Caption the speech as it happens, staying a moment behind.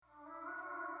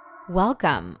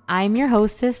Welcome. I'm your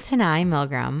hostess, Tanai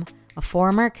Milgram, a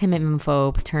former commitment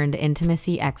phobe turned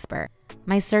intimacy expert.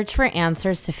 My search for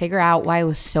answers to figure out why it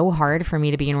was so hard for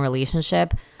me to be in a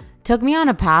relationship took me on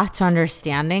a path to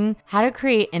understanding how to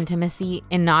create intimacy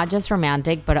in not just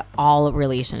romantic, but all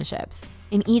relationships.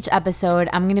 In each episode,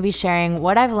 I'm going to be sharing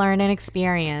what I've learned and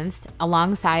experienced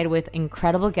alongside with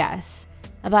incredible guests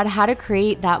about how to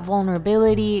create that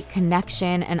vulnerability,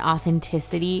 connection, and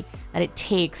authenticity that it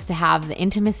takes to have the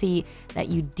intimacy that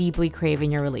you deeply crave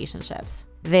in your relationships.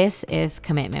 This is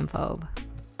Commitment Phobe.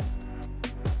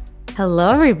 Hello,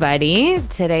 everybody.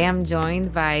 Today I'm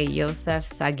joined by Yossef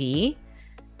Sagi,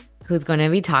 who's going to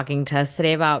be talking to us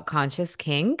today about conscious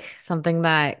kink, something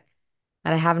that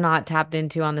I have not tapped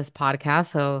into on this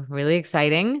podcast. So really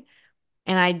exciting.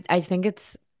 And I think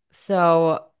it's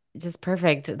so just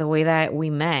perfect the way that we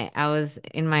met. I was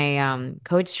in my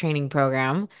coach training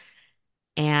program,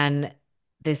 and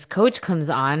this coach comes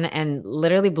on and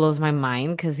literally blows my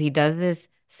mind because he does this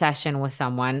session with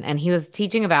someone, and he was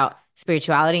teaching about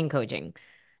spirituality and coaching.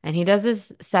 And he does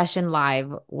this session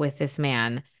live with this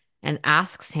man and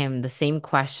asks him the same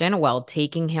question while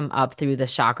taking him up through the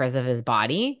chakras of his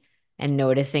body and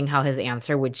noticing how his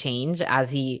answer would change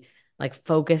as he like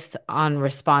focused on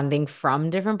responding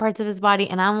from different parts of his body.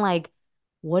 And I'm like,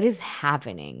 what is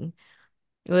happening?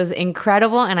 It was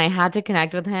incredible, and I had to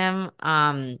connect with him.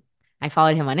 I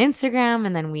followed him on Instagram,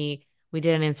 and then we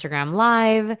did an Instagram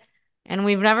live, and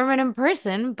we've never met in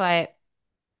person, but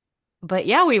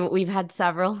yeah, we've had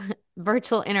several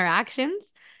virtual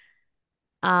interactions.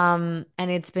 And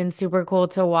it's been super cool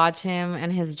to watch him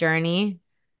and his journey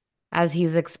as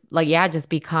he's just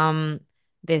become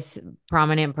this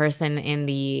prominent person in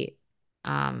the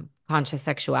conscious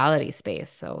sexuality space.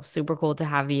 So super cool to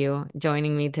have you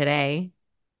joining me today.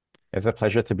 It's a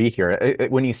pleasure to be here.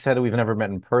 When you said we've never met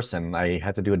in person, I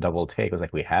had to do a double take. I was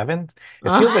like, we haven't? It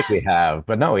feels like we have,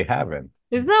 but no, we haven't.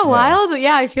 Isn't that Yeah. wild?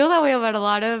 Yeah, I feel that way about a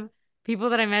lot of people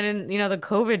that I met in, the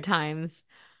COVID times.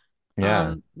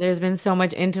 Yeah. There's been so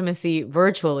much intimacy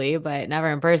virtually, but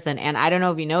never in person. And I don't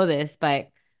know if you know this, but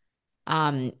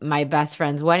my best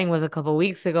friend's wedding was a couple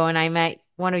weeks ago, and I met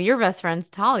one of your best friends,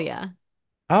 Talia.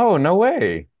 Oh, no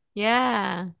way.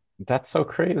 Yeah. That's so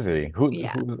crazy.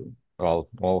 Yeah. Well,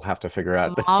 we'll have to figure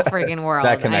out Small friggin' that world.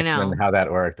 I connection and know. how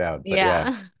that worked out. But yeah,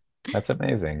 Yeah. that's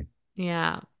amazing.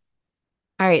 Yeah.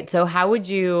 All right. So how would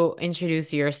you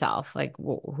introduce yourself? Like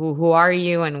who are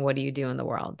you and what do you do in the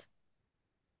world?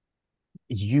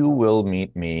 You will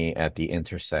meet me at the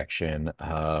intersection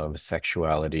of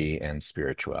sexuality and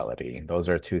spirituality. Those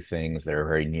are two things that are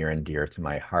very near and dear to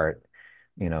my heart.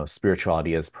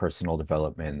 Spirituality is personal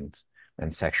development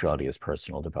and sexuality is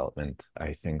personal development.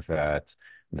 I think that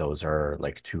those are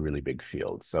like two really big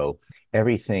fields. So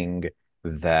everything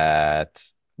that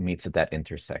meets at that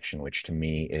intersection, which to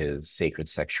me is sacred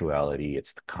sexuality,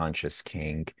 it's the conscious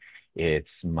kink,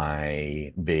 it's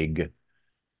my big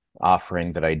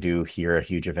offering that I do here, a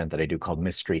huge event that I do called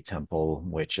Mystery Temple,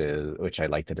 which I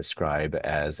like to describe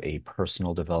as a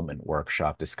personal development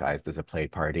workshop disguised as a play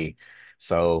party.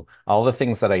 So all the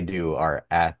things that I do are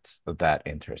at that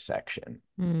intersection.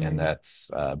 And Mm.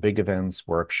 that's big events,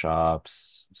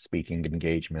 workshops, speaking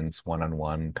engagements,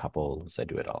 one-on-one couples. I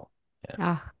do it all. Yeah.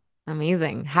 Oh,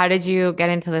 amazing. How did you get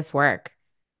into this work?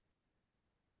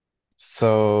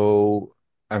 So,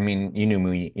 I mean, you knew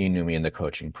me in the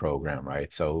coaching program,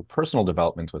 right? So personal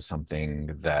development was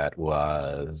something I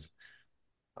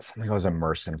was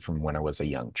immersed in from when I was a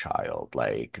young child.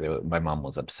 My mom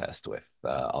was obsessed with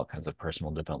all kinds of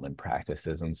personal development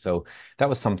practices, and so that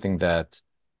was something that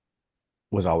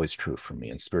was always true for me,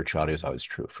 and spirituality was always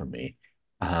true for me.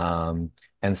 Um,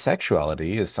 and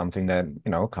sexuality is something that,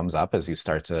 comes up as you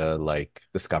start to like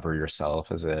discover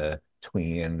yourself as a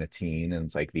tween and a teen, and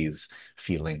it's like these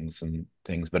feelings and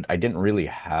things. But I didn't really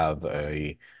have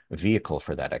a vehicle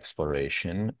for that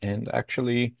exploration. And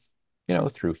actually,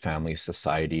 through family,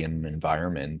 society, and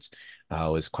environment,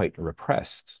 was quite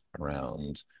repressed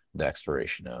around the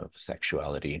exploration of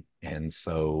sexuality. And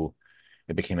so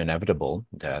it became inevitable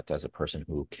that as a person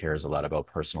who cares a lot about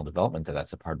personal development,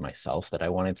 that's a part of myself that I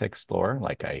wanted to explore.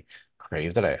 Like I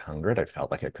craved it, I hungered, I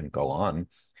felt like I couldn't go on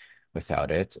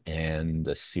without it. And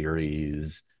a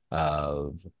series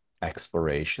of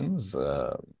explorations,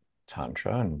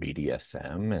 Tantra and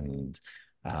BDSM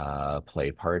and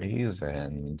play parties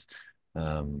and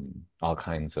all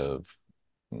kinds of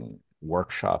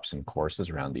workshops and courses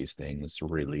around these things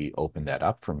really opened that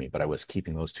up for me. But I was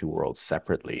keeping those two worlds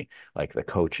separately, like the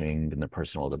coaching and the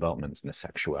personal development and the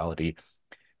sexuality,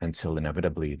 until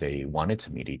inevitably they wanted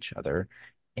to meet each other.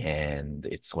 And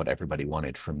it's what everybody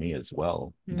wanted from me as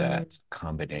well, Mm. that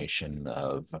combination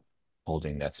of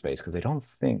holding that space because I don't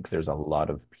think there's a lot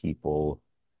of people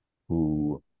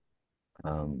who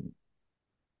um,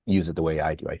 use it the way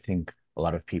I do. I think a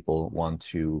lot of people want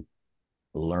to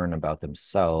learn about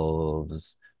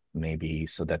themselves, maybe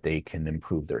so that they can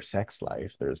improve their sex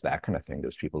life. There's that kind of thing.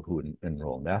 There's people who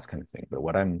enroll in that kind of thing. But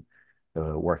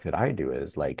the work that I do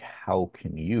is like, how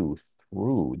can you,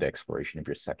 through the exploration of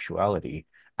your sexuality,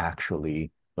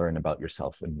 actually learn about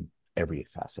yourself in every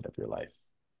facet of your life?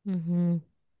 Hmm.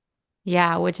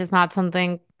 Yeah, which is not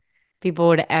something people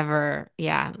would ever,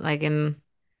 yeah, like in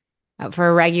for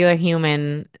a regular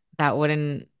human, that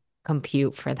wouldn't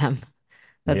compute for them.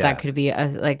 That Yeah. could be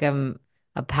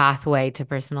a pathway to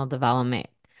personal development.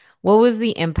 What was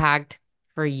the impact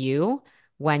for you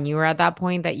when you were at that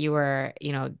point that you were,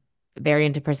 very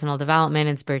into personal development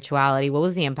and spirituality? What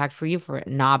was the impact for you for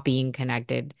not being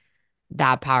connected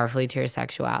that powerfully to your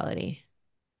sexuality?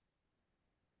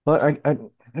 Well, I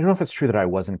don't know if it's true that I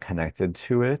wasn't connected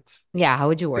to it Yeah, how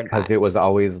would you word because that? it was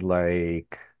always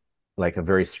like a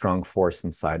very strong force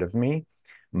inside of me,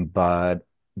 but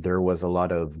there was a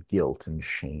lot of guilt and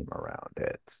shame around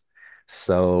it.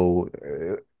 So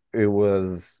it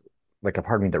was like a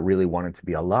part of me that really wanted to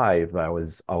be alive, but I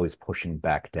was always pushing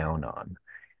back down on.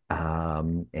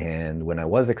 And when I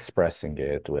was expressing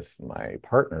it with my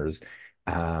partners,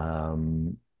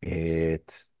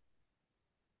 it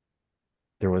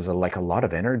there was like a lot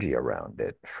of energy around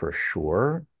it for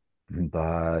sure,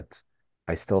 but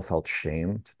I still felt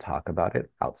shame to talk about it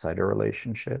outside a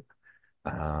relationship,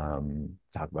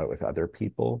 talk about it with other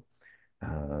people.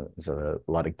 There's a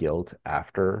lot of guilt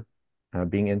after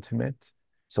being intimate.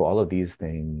 So all of these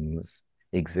things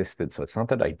existed. So it's not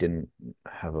that I didn't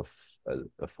have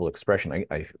a full expression.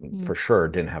 I Mm. for sure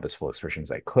didn't have as full expression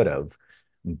as I could have,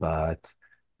 but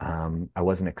I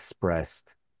wasn't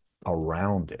expressed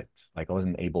around it. Like I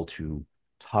wasn't able to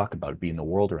talk about it, be in the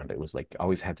world around it. It was like I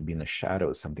always had to be in the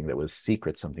shadows, something that was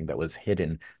secret, something that was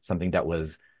hidden, something that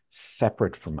was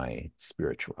separate from my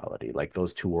spirituality. Like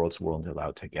those two worlds weren't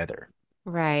allowed together.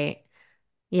 Right.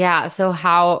 Yeah. So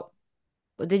how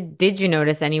did you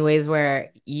notice any ways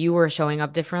where you were showing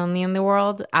up differently in the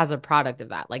world as a product of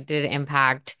that? Like, did it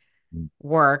impact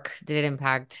work? Did it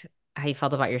impact how you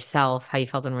felt about yourself, how you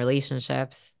felt in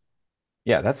relationships?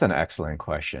 Yeah, that's an excellent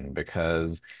question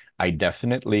because I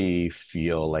definitely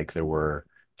feel like there were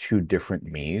two different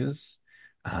me's.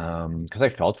 Because I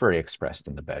felt very expressed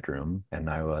in the bedroom, and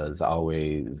I was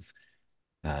always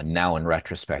now in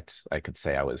retrospect, I could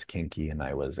say I was kinky and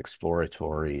I was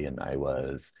exploratory and I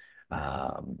was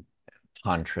um,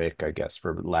 tantric, I guess,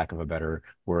 for lack of a better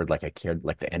word. Like I cared,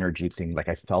 like the energy thing, like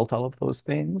I felt all of those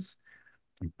things,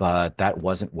 but that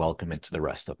wasn't welcome into the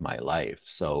rest of my life.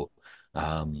 So,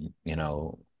 you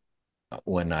know,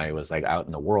 when I was like out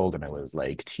in the world and I was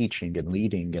like teaching and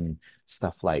leading and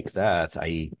stuff like that,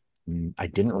 I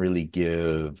didn't really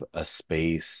give a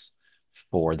space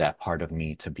for that part of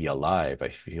me to be alive. I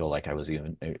feel like I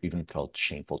even felt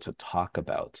shameful to talk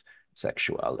about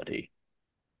sexuality.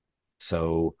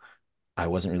 So I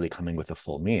wasn't really coming with a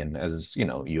full me. And as you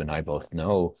know, you and I both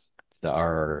know that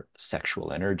our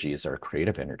sexual energies, our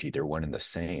creative energy, they're one and the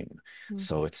same. Mm.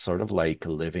 So it's sort of like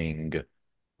living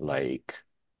like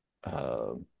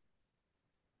uh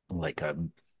like a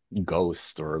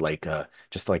ghost or like a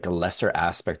just like a lesser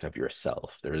aspect of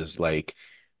yourself. There's like,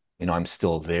 I'm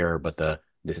still there, but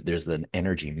there's an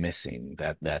energy missing,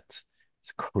 that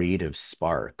creative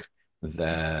spark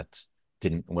that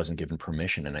didn't wasn't given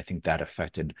permission. And I think that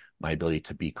affected my ability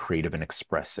to be creative and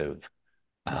expressive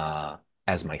uh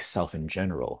as myself in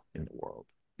general in the world.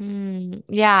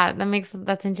 Yeah,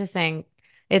 that's interesting.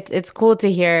 It's cool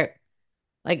to hear.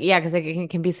 Like, yeah, because like, it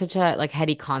can be such a like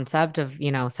heady concept of,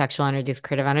 sexual energy is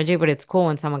creative energy, but it's cool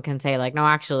when someone can say like, no,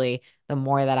 actually, the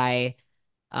more that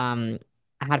um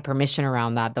I had permission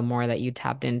around that, the more that you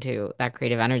tapped into that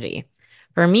creative energy.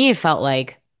 For me, it felt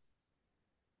like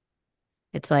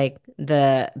it's like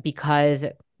because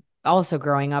also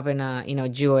growing up in a,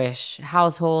 Jewish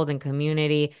household and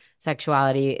community,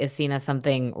 sexuality is seen as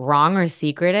something wrong or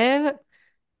secretive.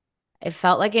 It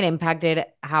felt like it impacted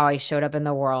how I showed up in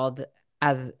the world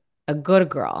as a good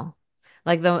girl.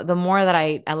 Like the more that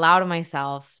I allowed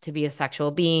myself to be a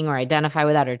sexual being or identify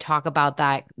with that or talk about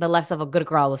that, the less of a good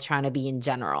girl I was trying to be in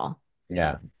general.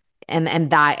 Yeah.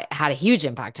 And that had a huge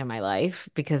impact in my life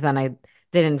because then I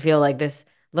didn't feel like this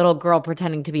little girl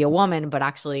pretending to be a woman, but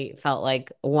actually felt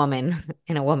like a woman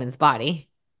in a woman's body.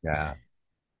 Yeah.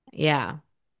 Yeah.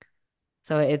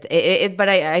 So but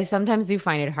I sometimes do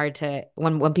find it hard to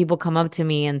when people come up to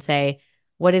me and say,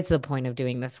 what is the point of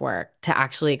doing this work to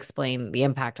actually explain the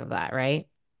impact of that, right?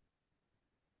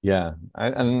 Yeah.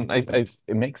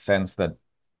 It makes sense that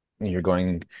you're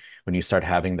going when you start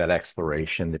having that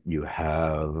exploration that you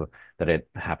have that it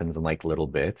happens in like little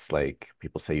bits, like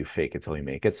people say you fake it till you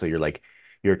make it. So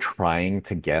you're trying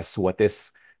to guess what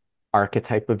this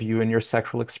archetype of you and your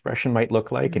sexual expression might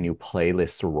look like, and Mm. you play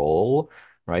this role,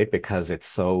 right? Because it's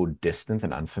so distant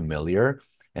and unfamiliar.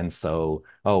 And so,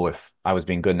 oh, if I was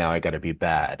being good now, I got to be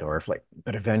bad. Or if like,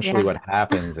 but eventually Yeah. what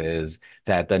happens is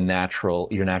that your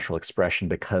natural expression,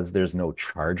 because there's no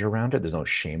charge around it, there's no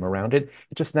shame around it,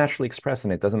 it just naturally expresses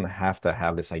and it doesn't have to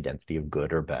have this identity of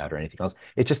good or bad or anything else.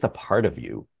 It's just a part of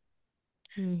you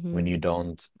when Hmm. you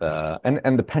don't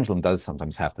and the pendulum does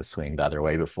sometimes have to swing the other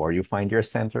way before you find your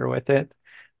center with it.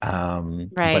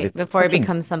 But Right. it's Before it such a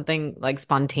becomes something like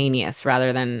spontaneous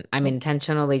rather than I'm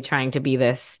intentionally trying to be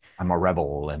this. I'm a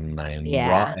rebel and I'm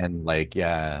raw Yeah. and like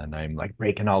yeah and I'm like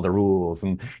breaking all the rules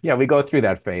and yeah we go through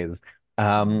that phase.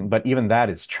 But even that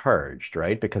is charged,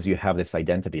 right? Because you have this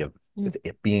identity of Mm.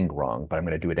 it being wrong, but I'm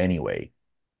going to do it anyway,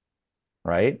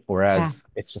 right? Yeah. Whereas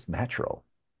it's just natural.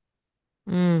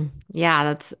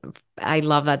 Yeah, I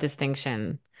love that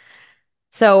distinction.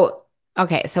 So,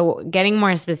 okay, so getting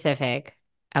more specific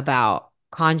about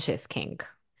conscious kink.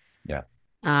 Yeah.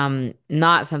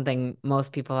 Not something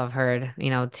most people have heard,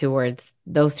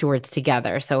 those two words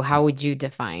together. So how would you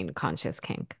define conscious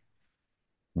kink?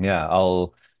 Yeah,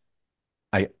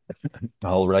 I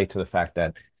I'll relate to the fact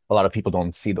that a lot of people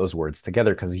don't see those words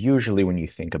together because usually when you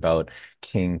think about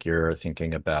kink, you're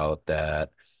thinking about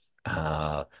that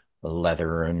uh,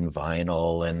 leather and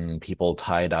vinyl and people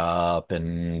tied up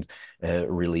and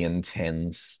really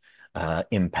intense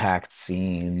impact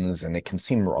scenes, and it can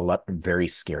seem a lot very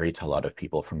scary to a lot of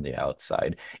people from the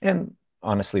outside. And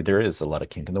honestly, there is a lot of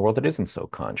kink in the world that isn't so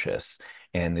conscious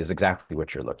and is exactly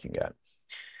what you're looking at.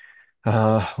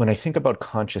 When I think about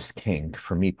conscious kink,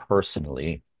 for me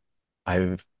personally,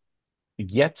 I've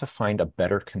yet to find a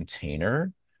better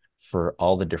container for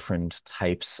all the different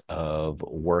types of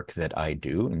work that I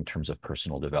do in terms of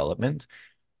personal development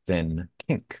than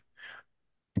kink.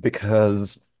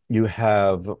 Because you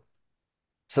have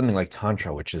something like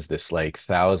Tantra, which is this like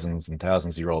thousands and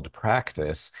thousands year old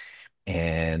practice,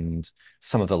 and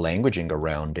some of the languaging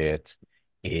around it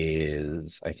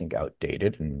is, I think,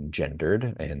 outdated and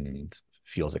gendered and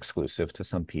feels exclusive to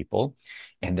some people.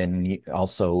 And then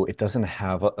also, it doesn't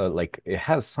have like, it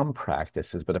has some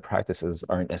practices, but the practices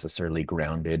aren't necessarily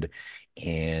grounded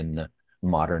in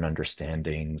modern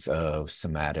understandings of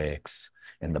somatics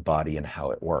and the body and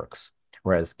how it works.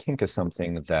 Whereas kink is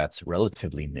something that's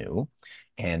relatively new,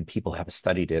 and people have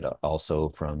studied it also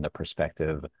from the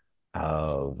perspective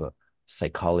of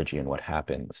psychology and what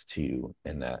happens to you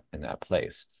in that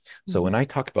place. So Mhm. when I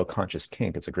talk about conscious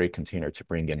kink, it's a great container to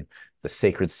bring in the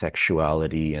sacred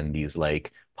sexuality and these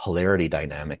like polarity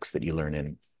dynamics that you learn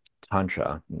in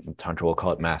Tantra. Tantra will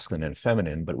call it masculine and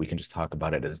feminine, but we can just talk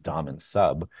about it as dom and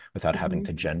sub without having Mhm.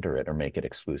 to gender it or make it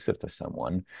exclusive to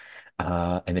someone.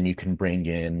 And then you can bring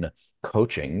in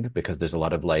coaching because there's a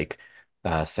lot of like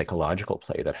psychological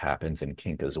play that happens in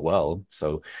kink as well.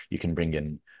 So you can bring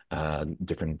in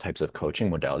different types of coaching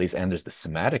modalities, and there's the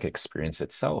somatic experience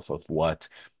itself of what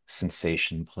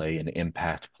sensation play and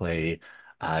impact play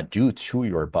do to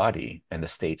your body and the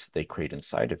states they create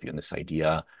inside of you. And this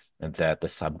idea that the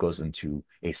sub goes into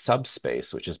a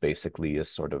subspace, which is basically a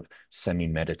sort of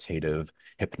semi-meditative,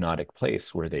 hypnotic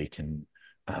place where they can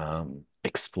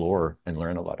explore and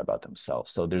learn a lot about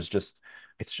themselves. So it's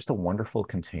just a wonderful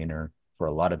container for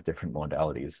a lot of different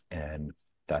modalities. And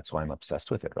that's why I'm obsessed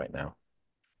with it right now.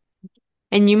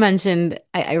 And you mentioned,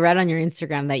 I read on your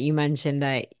Instagram that you mentioned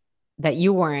that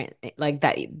you weren't like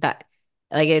that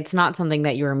like it's not something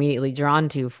that you were immediately drawn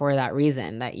to for that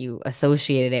reason, that you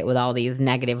associated it with all these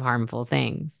negative, harmful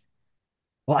things.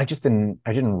 Well, I didn't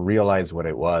realize what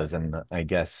it was. And I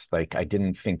guess like I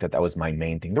didn't think that that was my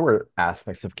main thing. There were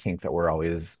aspects of kink that were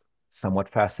always somewhat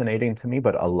fascinating to me,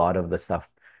 but a lot of the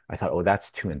stuff I thought, oh,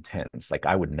 that's too intense. Like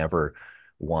I would never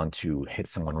want to hit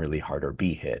someone really hard or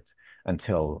be hit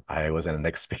until I was in an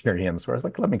experience where I was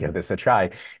like, let me give this a try.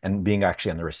 And being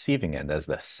actually on the receiving end as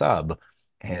the sub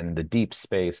and the deep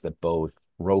space that both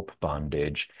rope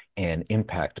bondage and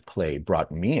impact play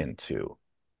brought me into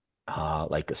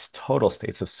like total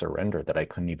states of surrender that I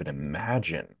couldn't even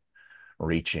imagine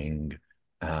reaching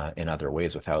in other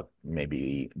ways without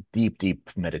maybe deep, deep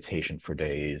meditation for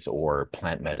days or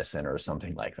plant medicine or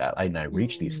something like that. And I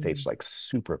reached these states Mm. like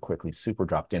super quickly, super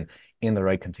dropped in the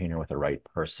right container with the right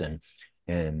person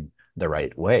in the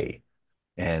right way.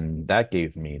 And that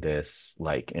gave me this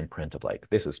like imprint of like,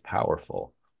 this is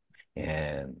powerful.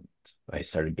 And I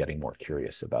started getting more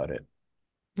curious about it.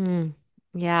 Mm.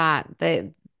 Yeah,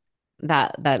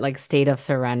 that like state of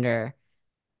surrender.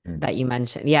 Mm. that you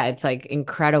mentioned. Yeah, it's like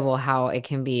incredible how it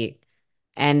can be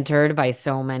entered by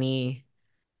so many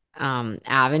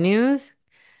avenues.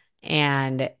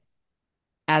 And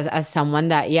as someone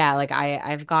that, yeah, like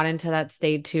I've got into that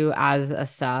state too as a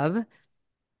sub.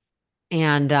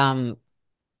 And and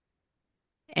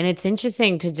it's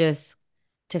interesting to just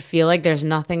to feel like there's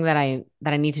nothing that I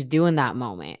need to do in that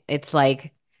moment. It's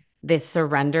like this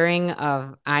surrendering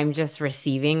of I'm just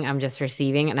receiving,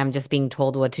 and I'm just being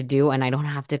told what to do, and I don't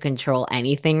have to control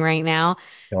anything right now.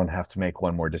 Don't have to make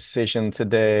one more decision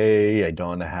today.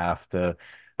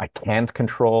 I can't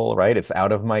control, right? It's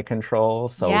out of my control.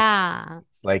 So Yeah.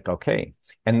 it's like, okay.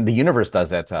 And the universe does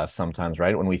that to us sometimes,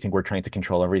 right? When we think we're trying to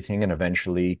control everything and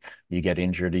eventually you get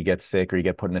injured, you get sick, or you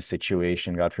get put in a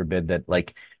situation, God forbid, that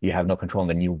like you have no control and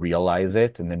then you realize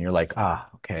it. And then you're like,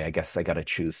 okay, I guess I got to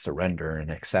choose surrender and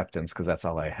acceptance because that's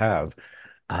all I have.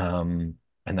 Um,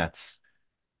 and that's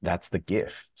the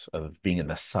gift of being in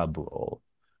the sub role.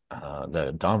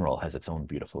 The dom role has its own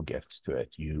beautiful gifts to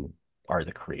it. You are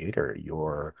the creator.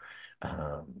 You're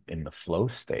in the flow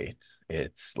state.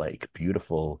 It's like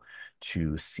beautiful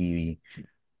to see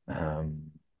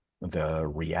um, the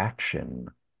reaction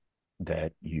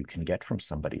that you can get from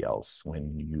somebody else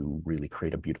when you really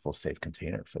create a beautiful, safe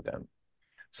container for them.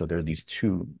 So there are these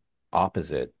two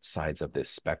opposite sides of this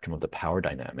spectrum of the power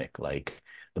dynamic, like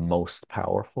the most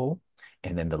powerful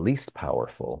and then the least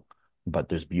powerful, but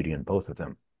there's beauty in both of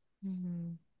them.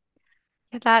 Mhm.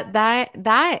 Yeah,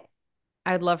 that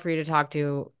I'd love for you to talk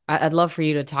to. I'd love for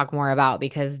you to talk more about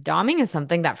because doming is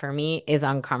something that for me is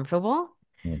uncomfortable.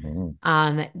 Mm-hmm.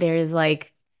 There's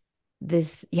like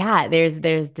this, yeah,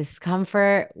 there's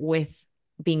discomfort with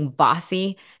being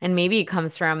bossy, and maybe it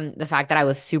comes from the fact that I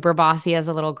was super bossy as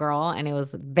a little girl and it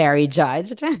was very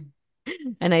judged.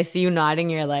 And I see you nodding,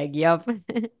 you're like, yep.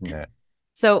 Yeah.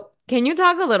 So, can you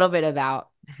talk a little bit about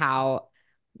how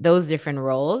those different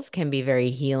roles can be very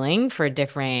healing for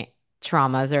different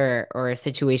traumas or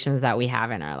situations that we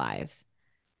have in our lives?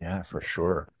 Yeah, for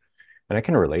sure. And I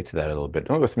can relate to that a little bit.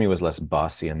 With me, it was less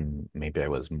bossy and maybe I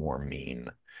was more mean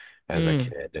as a Mm,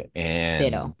 kid.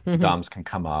 And ditto. DOMs can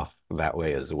come off that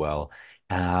way as well.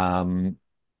 Um,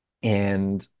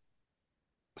 and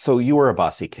so you were a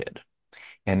bossy kid,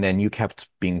 and then you kept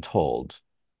being told,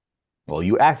 well,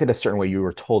 you acted a certain way, you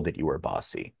were told that you were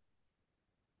bossy,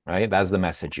 right? That's the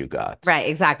message you got. Right,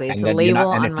 exactly. It's And a then you're label not,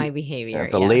 and on if my you, behavior.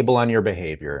 it's a Yes. label on your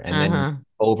behavior. And then Uh-huh.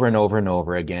 over and over and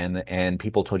over again, and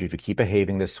people told you if you keep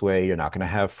behaving this way, you're not going to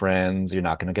have friends, you're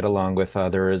not going to get along with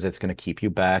others, it's going to keep you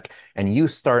back. And you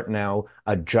start now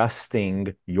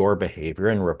adjusting your behavior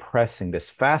and repressing this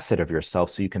facet of yourself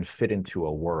so you can fit into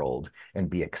a world and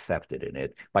be accepted in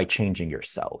it by changing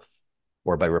yourself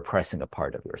or by repressing a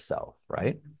part of yourself,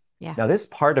 right? Mhm. Yeah. Now, this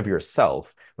part of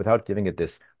yourself, without giving it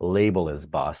this label as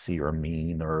bossy or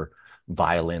mean or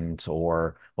violent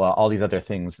or, well, all these other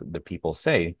things that people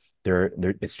say,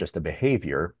 it's just a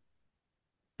behavior.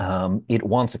 It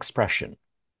wants expression.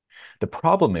 The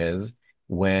problem is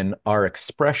when our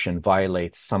expression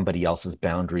violates somebody else's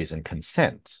boundaries and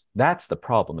consent. That's the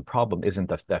problem. The problem isn't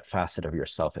that facet of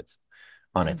yourself it's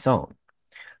on Mm, its own.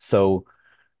 So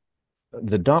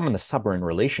the dom and the sub are in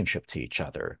relationship to each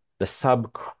other. The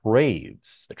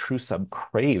true sub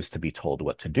craves to be told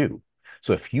what to do.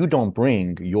 So if you don't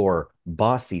bring your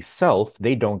bossy self,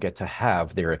 they don't get to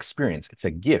have their experience. It's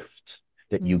a gift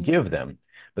that you mm, give them.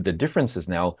 But the difference is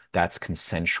now that's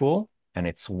consensual and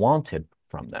it's wanted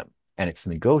from them and it's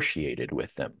negotiated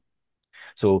with them.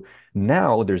 So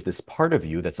now there's this part of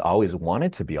you that's always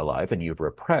wanted to be alive and you've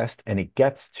repressed, and it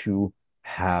gets to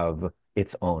have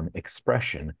its own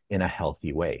expression in a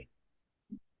healthy way.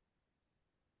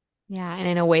 yeah. And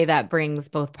in a way that brings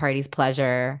both parties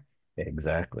pleasure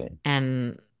Exactly.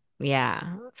 and,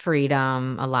 yeah,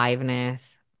 freedom,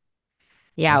 aliveness.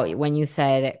 Yeah. Yeah. When you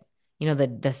said,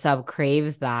 the sub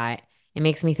craves that, it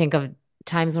makes me think of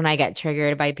times when I get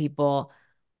triggered by people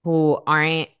who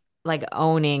aren't like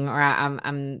owning, or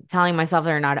I'm telling myself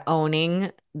they're not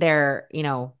owning their,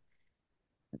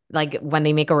 like when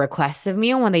they make a request of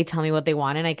me and when they tell me what they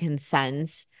want, and I can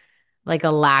sense like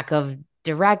a lack of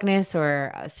directness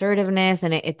or assertiveness,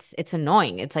 and it's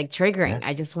annoying. It's like triggering. Yeah.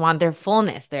 I just want their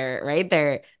fullness, their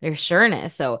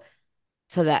sureness. So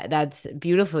that's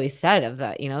beautifully said of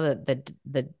that,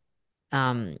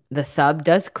 the sub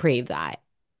does crave that.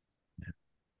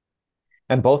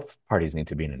 And both parties need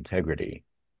to be in integrity.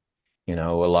 A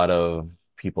lot of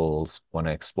people want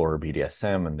to explore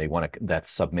BDSM and they want that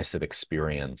submissive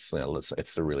experience.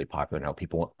 It's really popular now.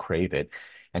 People crave it.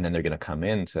 And then they're going to come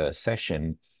into a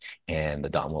session and the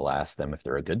dom will ask them, if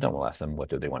they're a good dom, will ask them, what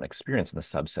do they want to experience? And the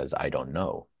sub says, I don't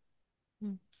know.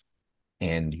 Mm.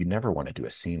 And you never want to do a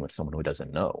scene with someone who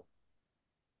doesn't know.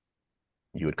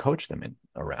 You would coach them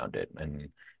around it and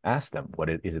ask them,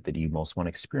 is it that you most want to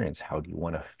experience? How do you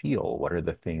want to feel? What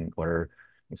are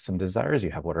some desires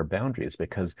you have? What are boundaries?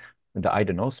 Because the I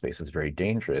don't know space is very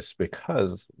dangerous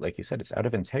because, like you said, it's out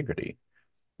of integrity.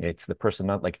 It's the person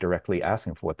not like directly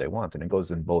asking for what they want. And it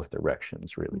goes in both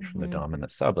directions, really, from the Hmm. dom and the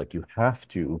sub. Like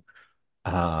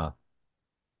uh,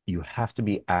 you have to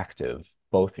be active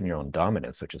both in your own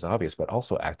dominance, which is obvious, but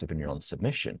also active in your own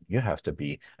submission. You have to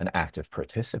be an active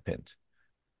participant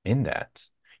in that.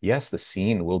 Yes, the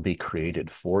scene will be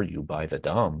created for you by the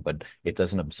dom, but it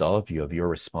doesn't absolve you of your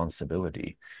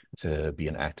responsibility to be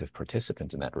an active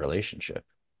participant in that relationship.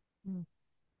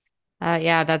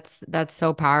 Yeah, that's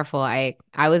so powerful. I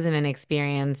was in an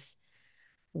experience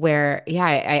where, yeah,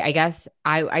 I guess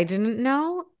I didn't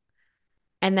know.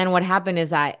 And then what happened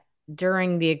is that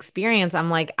during the experience, I'm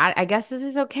like, I guess this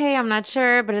is okay. I'm not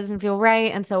sure, but it doesn't feel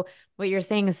right. And so what you're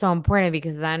saying is so important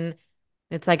because then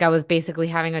it's like I was basically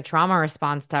having a trauma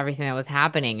response to everything that was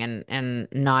happening and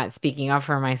not speaking up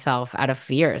for myself out of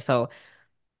fear. So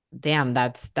damn,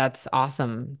 that's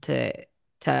awesome to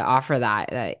offer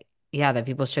that yeah, that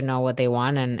people should know what they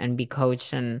want and be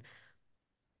coached and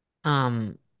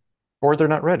um Or they're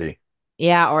not ready.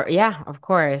 yeah, or yeah, of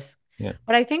course. Yeah.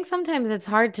 But I think sometimes it's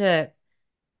hard to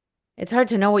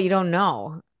know what you don't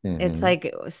know. It's Hmm.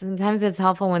 like sometimes it's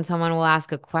helpful when someone will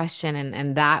ask a question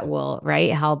and that will,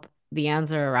 right, help the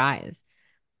answer arise.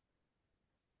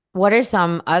 What are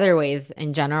some other ways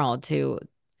in general to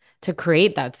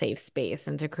create that safe space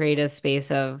and to create a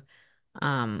space of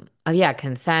yeah,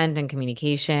 consent and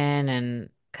communication and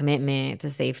commitment to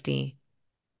safety?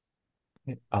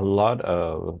 A lot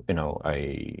of,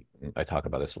 I talk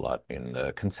about this a lot in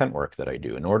the consent work that I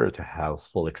do. In order to have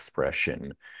full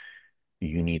expression,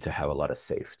 you need to have a lot of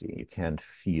safety. You can't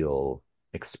feel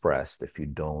expressed if you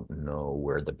don't know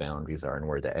where the boundaries are and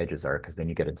where the edges are, because then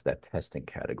you get into that testing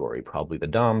category. Probably the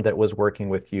dom that was working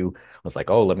with you was like,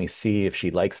 oh, let me see if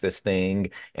she likes this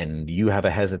thing. And you have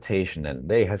a hesitation and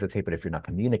they hesitate. But if you're not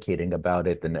communicating about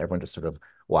it, then everyone just sort of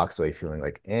walks away feeling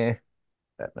like,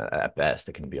 at best,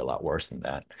 it can be a lot worse than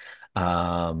that.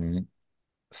 Um,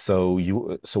 so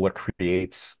what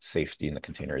creates safety in the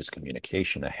container is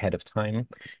communication ahead of time,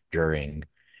 during,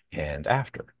 and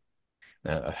after.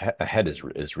 Ahead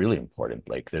is really important.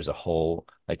 Like there's a whole,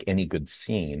 like any good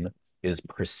scene is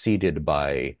preceded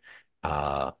by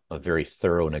a very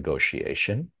thorough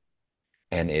negotiation,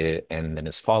 and then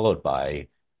is followed by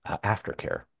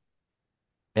aftercare.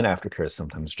 And aftercare is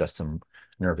sometimes just some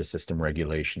nervous system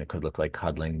regulation. It could look like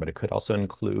cuddling, but it could also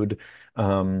include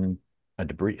um, a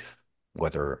debrief,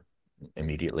 whether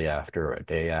immediately after or a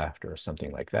day after or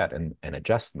something like that, and an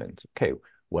adjustment. Okay,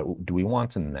 what do we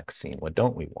want in the next scene? What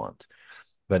don't we want?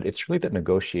 But it's really that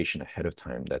negotiation ahead of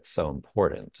time that's so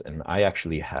important. And I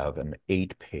actually have an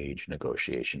 8-page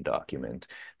negotiation document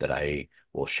that I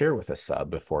will share with a sub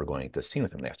before going to scene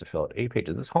with them. They have to fill out 8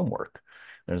 pages. This homework.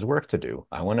 There's work to do.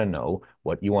 I want to know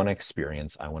what you want to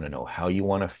experience. I want to know how you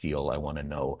want to feel. I want to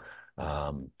know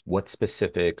what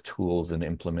specific tools and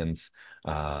implements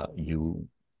you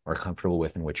are comfortable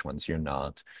with and which ones you're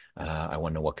not. I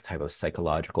want to know what type of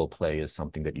psychological play is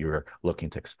something that you're looking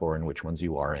to explore and which ones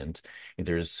you aren't.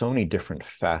 There's so many different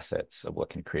facets of what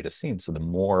can create a scene. So the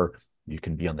more you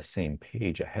can be on the same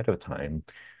page ahead of time,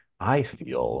 I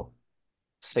feel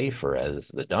safer as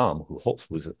the Dom,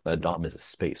 who's a Dom is a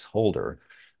space holder.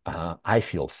 I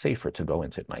feel safer to go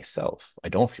into it myself. I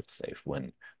don't feel safe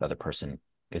when the other person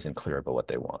isn't clear about what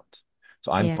they want.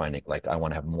 So I'm Yeah. finding like I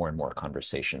want to have more and more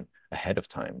conversation ahead of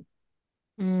time.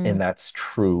 And Mm, that's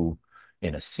true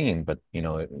in a scene, but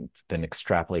then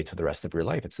extrapolate to the rest of your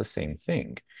life. It's the same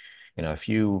thing. If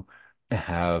you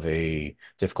have a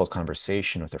difficult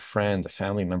conversation with a friend, a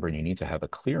family member, and you need to have a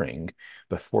clearing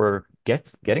before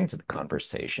getting to the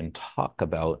conversation, talk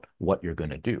about what you're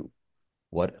going to do.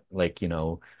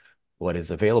 What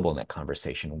is available in that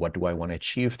conversation? What do I want to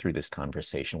achieve through this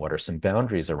conversation? What are some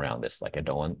boundaries around this? Like, I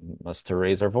don't want us to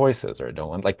raise our voices, or I don't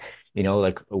want like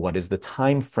what is the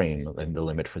time frame and the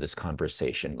limit for this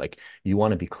conversation? Like, you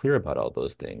want to be clear about all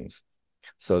those things.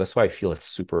 So that's why I feel it's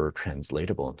super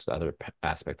translatable into other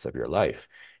aspects of your life.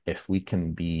 If we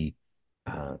can be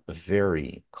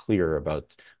very clear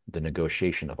about the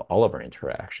negotiation of all of our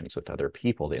interactions with other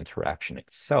people, the interaction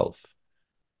itself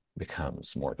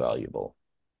becomes more valuable.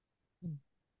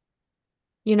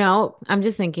 I'm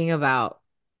just thinking about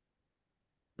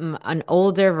an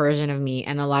older version of me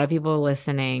and a lot of people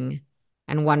listening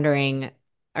and wondering,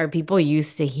 are people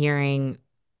used to hearing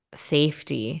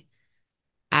safety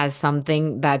as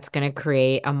something that's going to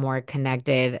create a more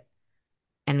connected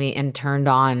and turned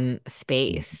on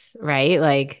space, right?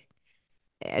 Like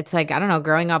it's like, I don't know,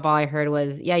 growing up, all I heard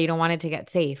was, yeah, you don't want it to get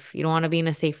safe. You don't want to be in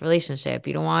a safe relationship.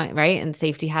 You don't want, right? And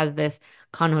safety has this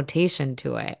connotation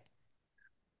to it.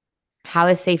 How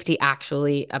is safety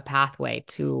actually a pathway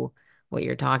to what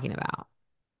you're talking about?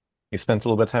 You spent a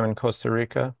little bit of time in Costa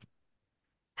Rica?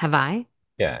 Have I?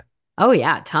 Yeah. Oh,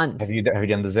 yeah, Have tons. you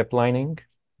done the zip lining?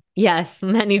 Yes,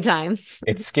 many times.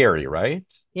 It's scary, right?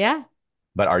 Yeah,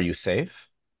 But are you safe?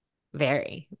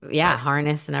 very. Yeah, Right.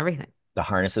 harness and everything. The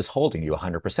harness is holding you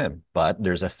 100%, but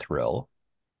there's a thrill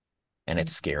and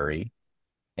it's Mm-hmm. scary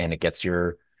and it gets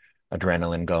your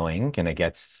adrenaline going and it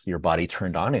gets your body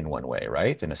turned on in one way,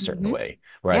 right? In a certain Mm-hmm. way.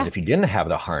 Whereas Yeah. if you didn't have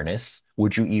the harness,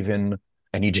 would you even,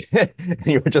 and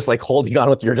you were just like holding on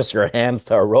with your hands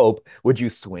to a rope, would you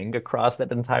swing across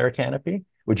that entire canopy?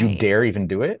 Would you Right. dare even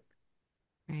do it?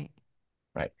 Right.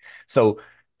 Right. So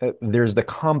there's the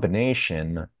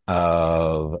combination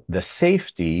of the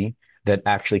safety that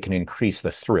actually can increase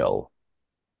the thrill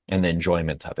and the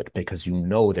enjoyment of it because you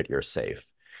know that you're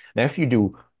safe. Now, if you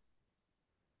do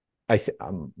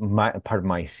my part of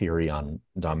my theory on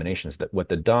domination is that what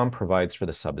the dom provides for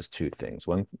the sub is two things.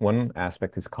 One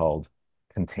aspect is called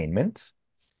containment,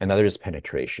 another is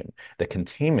penetration. The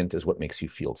containment is what makes you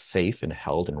feel safe and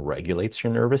held and regulates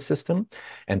your nervous system,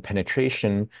 and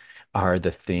penetration are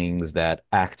the things that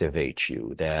activate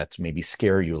you, that maybe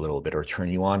scare you a little bit or turn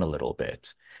you on a little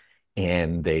bit,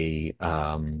 and they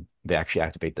actually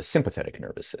activate the sympathetic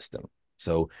nervous system.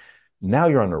 So now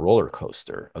you're on a roller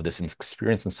coaster of this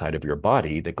experience inside of your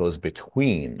body that goes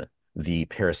between the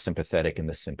parasympathetic and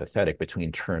the sympathetic,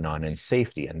 between turn on and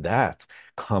safety. And that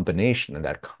combination and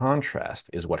that contrast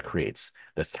is what creates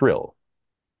the thrill.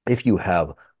 If you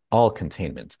have all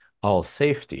containment, all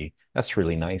safety, that's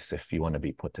really nice if you want to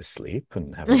be put to sleep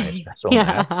and have a nice restful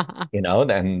nap. Yeah.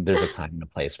 Then there's a time and a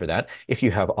place for that. If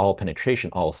you have all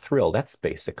penetration, all thrill, that's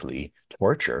basically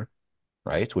torture,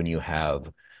 right? When you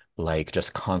have like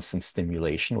just constant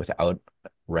stimulation without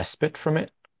respite from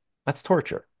it, that's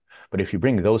torture. But if you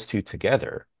bring those two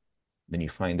together, then you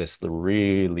find this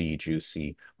really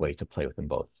juicy way to play with them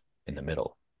both in the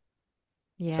middle.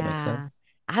 Does that make Yeah. sense?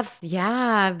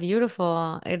 Yeah,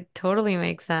 beautiful. It totally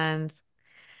makes sense.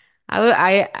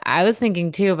 I was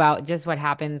thinking too about just what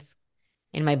happens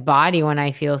in my body when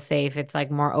I feel safe. It's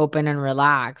like more open and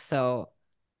relaxed. So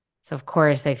of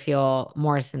course I feel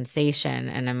more sensation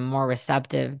and I'm more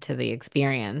receptive to the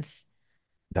experience.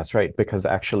 That's right, because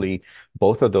actually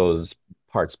both of those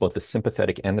parts, both the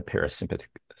sympathetic and the parasympathetic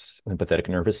sympathetic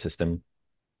nervous system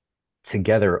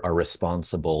together are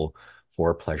responsible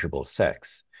for pleasurable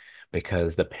sex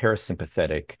because the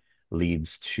parasympathetic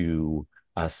leads to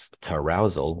us to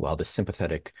arousal, while the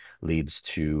sympathetic leads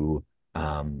to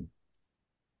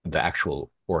the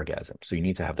actual orgasm. So you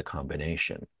need to have the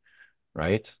combination,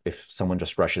 right? If someone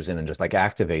just rushes in and just like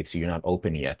activates you, you're not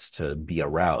open yet to be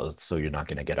aroused, so you're not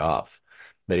going to get off.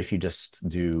 But if you just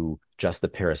do just the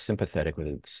parasympathetic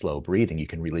with slow breathing, you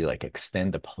can really like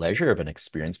extend the pleasure of an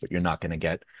experience, but you're not going to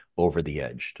get over the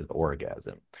edge to the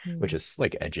orgasm, which Hmm. is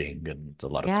like edging, and a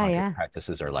lot of Yeah, tantric yeah.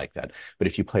 practices are like that. But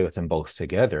if you play with them both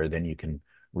together, then you can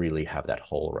really have that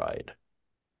whole ride.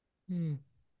 Hmm.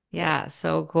 Yeah,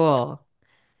 so cool.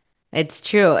 It's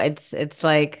true. It's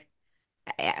like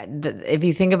if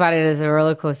you think about it as a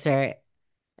roller coaster,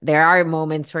 there are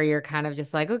moments where you're kind of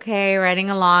just like, okay, riding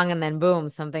along, and then boom,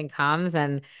 something comes,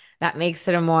 and that makes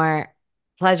it a more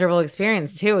pleasurable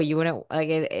experience too. You wouldn't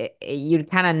like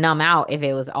you'd kind of numb out if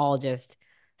it was all just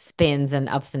spins and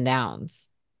ups and downs.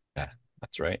 Yeah,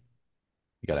 that's right.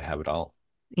 You got to have it all.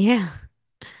 Yeah.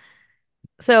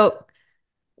 So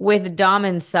with Dom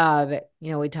and Sub,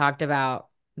 we talked about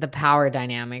the power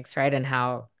dynamics, right? And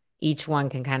how each one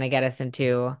can kind of get us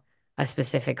into a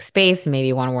specific space,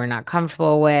 maybe one we're not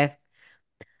comfortable with.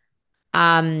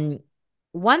 Um,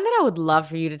 One that I would love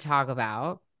for you to talk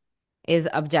about is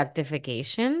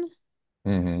objectification.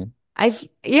 Hmm.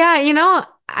 Yeah,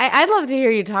 I'd love to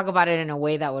hear you talk about it in a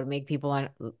way that would make people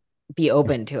be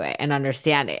open to it and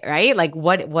understand it, right? Like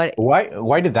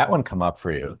Why did that one come up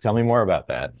for you? Tell me more about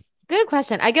that. good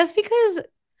question. I guess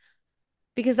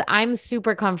because I'm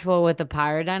super comfortable with the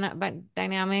power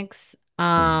dynamics.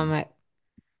 Mhm.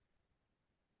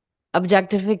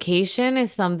 Objectification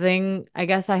is something I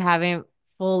guess I haven't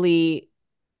fully,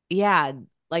 yeah,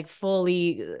 like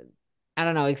fully, I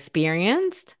don't know,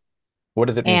 experienced. What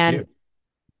does it mean to And you?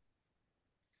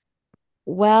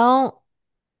 well,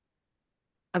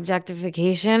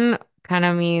 objectification kind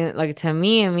of mean like to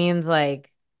me, it means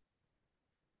like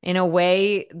in a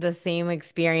way the same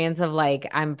experience of like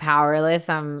I'm powerless.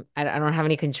 I don't have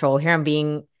any control here. I'm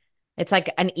being it's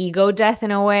like an ego death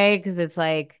in a way because it's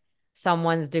like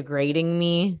someone's degrading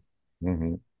me.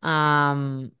 Mhm.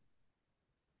 Um,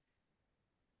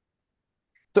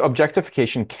 So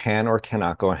objectification can or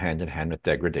cannot go hand in hand with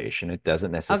degradation. It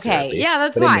doesn't okay, necessarily, yeah,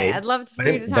 that's but it fine. may. I'd love for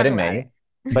you to But talk it about may. it.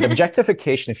 But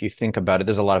objectification, if you think about it,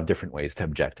 there's a lot of different ways to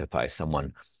objectify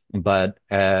someone. But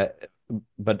uh,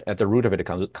 but at the root of it,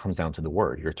 it comes down to the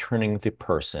word. You're turning the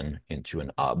person into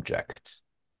an object.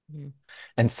 Mhm.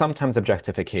 And sometimes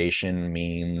objectification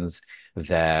means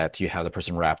that you have the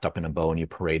person wrapped up in a bow and you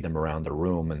parade them around the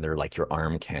room and they're like your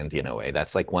arm candy in a way.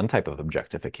 That's like one type of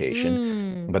objectification.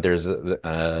 Mm.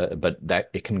 But but that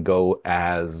it can go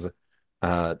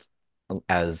uh,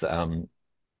 as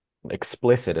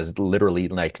explicit as literally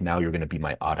like now you're going to be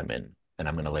my ottoman and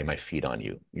I'm going to lay my feet on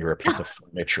you. You're a piece of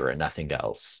furniture and nothing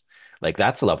else. Like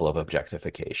that's a level of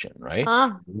objectification, right?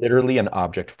 Oh, Literally an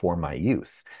object for my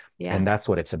use. yeah. And that's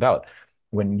what it's about.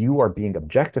 When you are being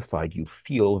objectified, you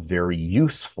feel very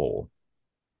useful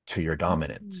to your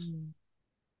dominant. Mm.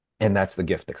 And that's the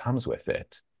gift that comes with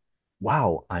it.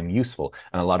 Wow, I'm useful.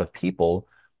 And a lot of people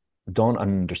don't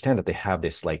understand that they have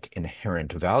this like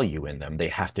inherent value in them. They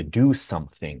have to do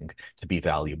something to be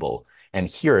valuable. And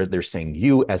here they're saying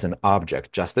you as an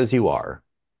object, just as you are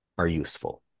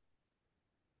useful.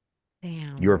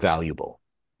 Damn. You're valuable.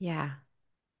 Yeah.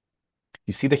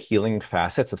 You see the healing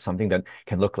facets of something that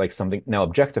can look like something. Now,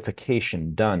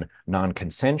 objectification done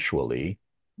non-consensually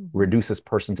Mhm. reduces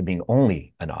person to being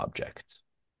only an object.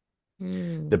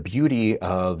 Mm. The beauty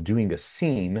of doing a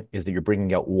scene is that you're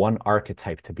bringing out one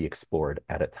archetype to be explored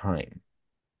at a time.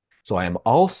 So I am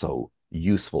also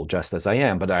useful just as I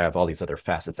am, but I have all these other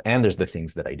facets, and there's the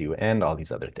things that I do, and all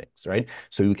these other things, right?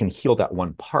 So you can heal that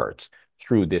one part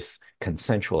through this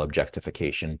consensual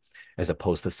objectification, as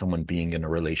opposed to someone being in a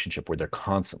relationship where they're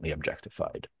constantly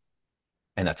objectified,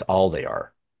 and that's all they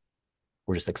are.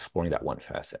 We're just exploring that one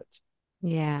facet.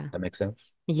 Yeah. That makes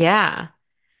sense? Yeah.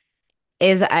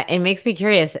 It makes me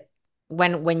curious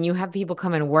when you have people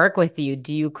come and work with you,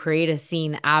 do you create a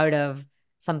scene out of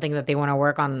something that they want to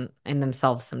work on in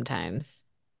themselves sometimes?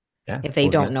 Yeah. If they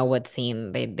We're don't gonna know what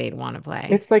scene they'd want to play.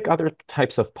 It's like other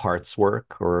types of parts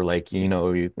work, or like, you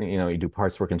do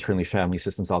parts work internally, family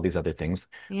systems, all these other things.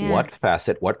 Yeah. What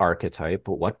facet, what archetype,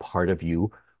 what part of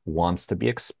you wants to be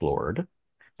explored?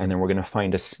 And then we're going to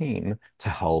find a scene to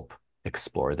help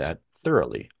explore that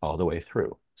thoroughly all the way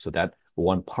through. So that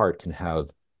one part can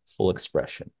have full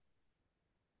expression.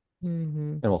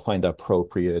 Hmm. And we'll find the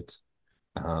appropriate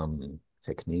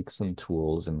techniques and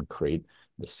tools and create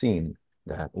the scene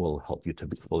that will help you to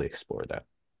fully explore that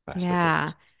aspect of Yeah.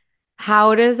 it.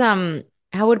 How does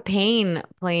how would pain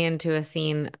play into a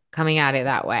scene coming at it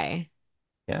that way?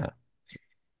 Yeah.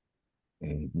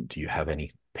 Do you have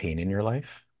any pain in your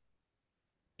life?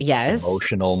 Yes.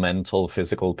 Emotional, mental,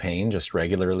 physical pain just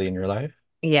regularly in your life?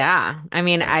 Yeah. I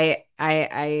mean, Yeah.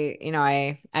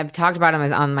 I've talked about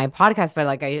it on my podcast, but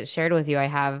like I shared with you,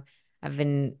 I've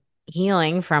been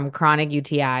healing from chronic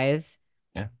UTIs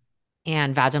Yeah.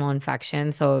 and vaginal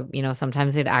infection. So,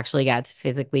 sometimes it actually gets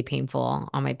physically painful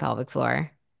on my pelvic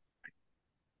floor.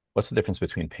 What's the difference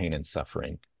between pain and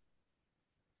suffering?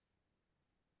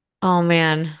 Oh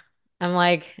man. I'm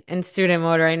like in student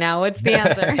mode right now. What's the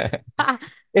answer?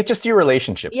 It's just your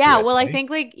relationship to Yeah, it, well, I right? think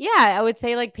like, yeah, I would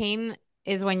say like pain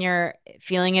is when you're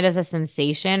feeling it as a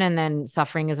sensation, and then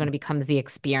suffering is when it becomes the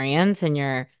experience and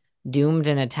you're doomed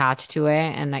and attached to it,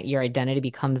 and that your identity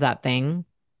becomes that thing.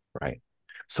 Right.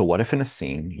 So what if in a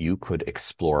scene you could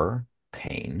explore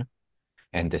pain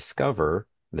and discover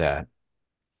that,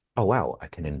 oh wow, I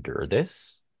can endure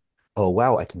this. Oh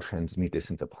wow, I can transmute this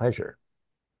into pleasure,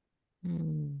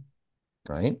 Mm,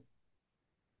 right?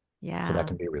 So that yeah.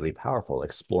 can be really powerful,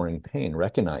 exploring pain,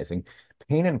 recognizing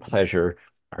pain and pleasure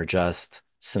are just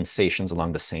sensations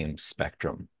along the same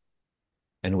spectrum.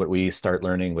 And what we start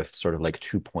learning with sort of like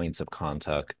 2 points of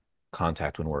contact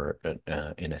when we're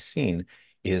in a scene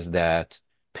is that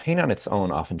pain on its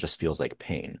own often just feels like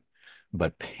pain.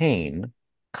 But pain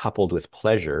coupled with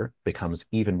pleasure becomes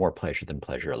even more pleasure than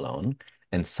pleasure alone.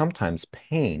 And sometimes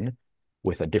pain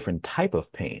with a different type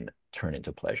of pain turn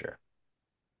into pleasure,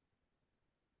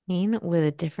 Pain with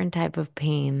a different type of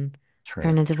pain turn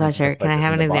turn into turns into pleasure. Can I pleasure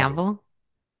have in an the body. example?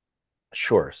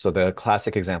 Sure. So the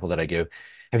classic example that I give,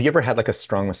 have you ever had like a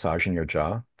strong massage in your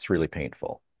jaw? It's really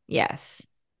painful, Yes.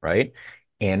 right?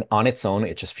 And on its own,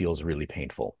 it just feels really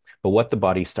painful. But what the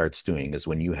body starts doing is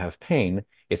when you have pain,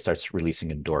 it starts releasing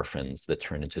endorphins that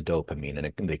turn into dopamine,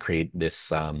 and they create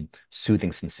this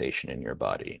soothing sensation in your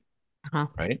body, Uh-huh.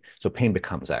 right? So pain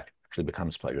actually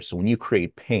becomes pleasure. So when you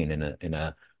create pain in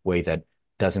a way that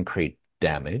doesn't create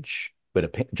damage,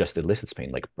 but just elicits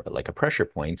pain, like a pressure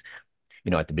point.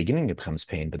 At the beginning it becomes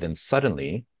pain, but then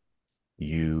suddenly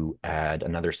you add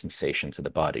another sensation to the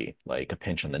body, like a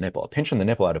pinch on the nipple. A pinch on the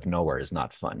nipple out of nowhere is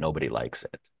not fun. Nobody likes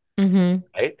it, Mm-hmm.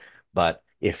 right? But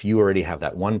if you already have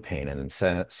that one pain and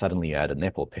then suddenly you add a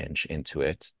nipple pinch into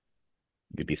it,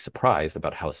 you'd be surprised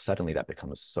about how suddenly that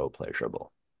becomes so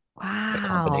pleasurable. The Wow.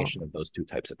 combination of those two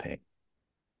types of pain.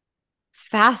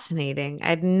 Fascinating.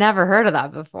 I'd never heard of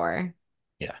that before.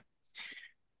 Yeah,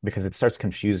 because it starts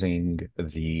confusing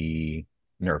the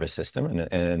nervous system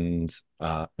and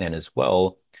as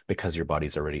well because your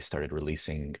body's already started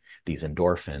releasing these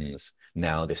endorphins.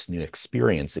 Now this new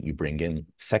experience that you bring in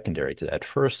secondary to that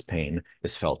first pain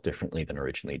is felt differently than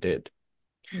originally did.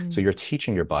 So Mm. you're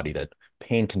teaching your body that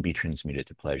pain can be transmuted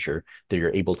to pleasure, that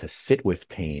you're able to sit with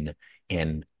pain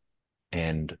and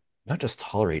and not just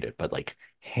tolerate it, but like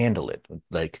handle it,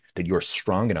 like that you're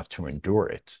strong enough to endure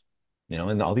it.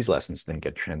 And all these lessons then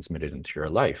get transmitted into your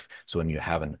life. So when you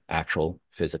have an actual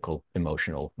physical,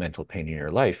 emotional, mental pain in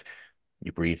your life,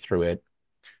 you breathe through it,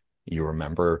 you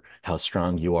remember how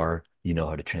strong you are, you know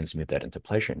how to transmute that into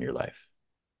pleasure in your life.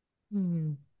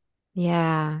 Mm.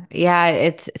 Yeah. Yeah.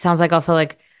 It sounds like also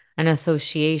like an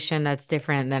association that's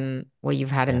different than what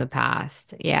you've had in Yeah. the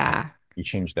past. Yeah. Yeah. You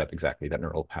change that exactly, that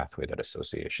neural pathway, that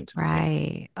association to kink.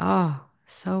 Right. Oh,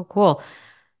 so cool.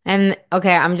 And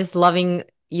okay, I'm just loving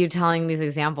you telling these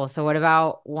examples. So what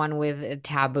about one with a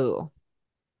taboo?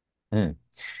 Mm.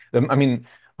 I mean,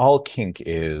 all kink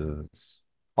is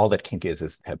all that kink is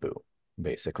taboo,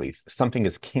 basically. Something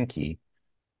is kinky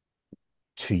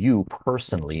to you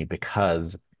personally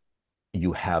because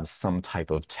you have some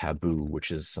type of taboo,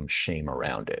 which is some shame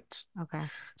around it. Okay.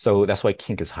 So that's why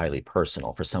kink is highly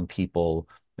personal. For some people,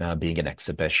 being an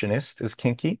exhibitionist is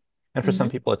kinky, and for some Hmm.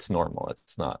 people, it's normal.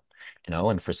 It's not.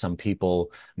 And for some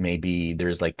people, maybe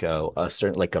there's like a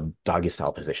certain like a doggy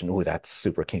style position. Oh, that's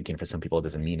super kinky. And for some people, it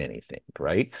doesn't mean anything,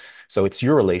 right? So it's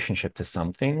your relationship to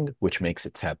something which makes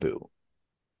it taboo.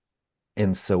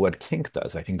 And so what kink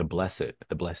does, I think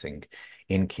the blessing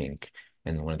in kink,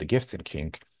 and one of the gifts in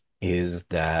kink is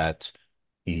that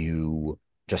you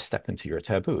just step into your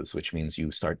taboos, which means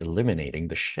you start eliminating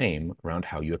the shame around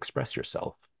how you express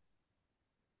yourself.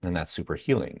 And that's super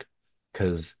healing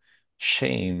because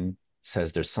shame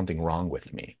says there's something wrong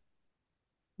with me.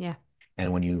 Yeah.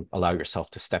 And when you allow yourself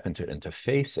to step into it and to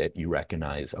face it, you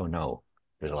recognize, oh no,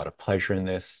 there's a lot of pleasure in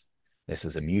this. This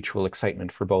is a mutual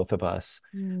excitement for both of us.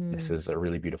 This Mm, is a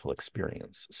really beautiful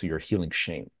experience. So you're healing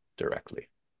shame directly.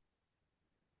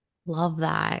 love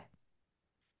that.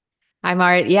 I'm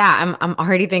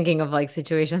already thinking of like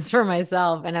situations for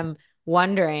myself and I'm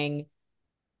wondering,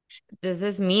 does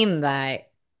this mean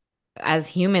that as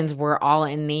humans we're all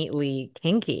innately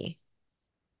kinky?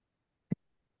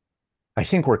 I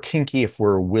think we're kinky if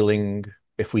we're willing,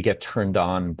 if we get turned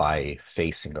on by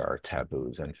facing our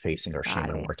taboos and facing our shame Got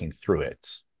and it. working through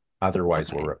it.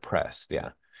 Otherwise, we're Okay. repressed.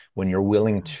 Yeah. When you're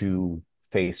willing to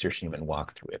face your shame and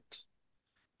walk through it,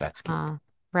 that's kink.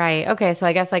 Right. Okay. So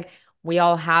I guess like we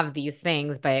all have these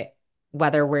things, but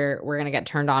whether we're gonna get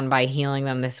turned on by healing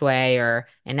them this way or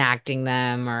enacting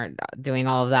them or doing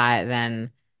all of that,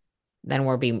 then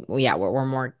we're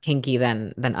more kinky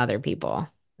than other people.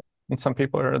 And some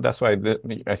people are, that's why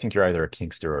I think you're either a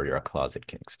kinkster or you're a closet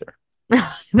kinkster.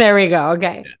 There we go.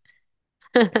 Okay.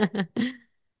 Yeah.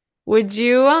 Would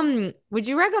you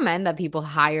recommend that people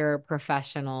hire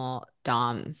professional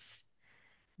DOMs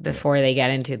Yeah. before they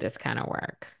get into this kind of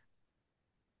work?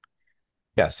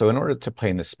 Yeah. So in order to play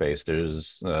in this space,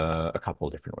 there's a couple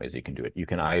of different ways you can do it. You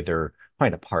can either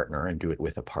find a partner and do it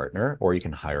with a partner, or you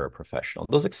can hire a professional.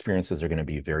 Those experiences are going to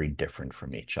be very different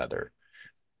from each other.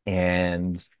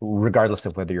 And regardless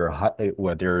of whether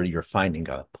you're finding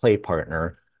a play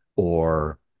partner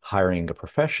or hiring a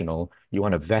professional, you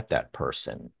want to vet that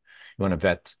person. You want to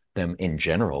vet them in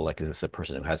general, like is this a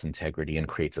person who has integrity and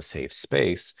creates a safe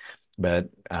space? But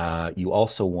you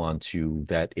also want to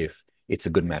vet if it's a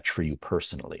good match for you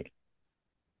personally.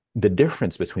 The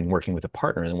difference between working with a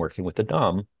partner and working with a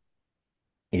dom,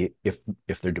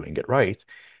 if they're doing it right,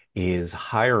 is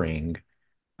hiring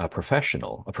a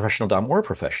professional dom or a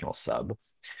professional sub.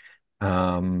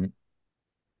 um,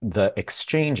 the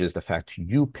exchange is the fact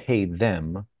you pay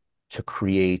them to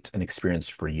create an experience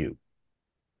for you.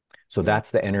 So Mm,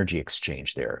 that's the energy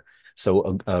exchange there.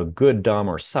 So a good dom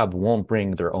or sub won't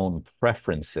bring their own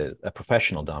preferences. A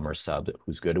professional dom or sub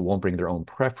who's good won't bring their own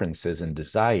preferences and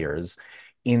desires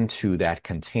into that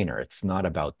container. It's not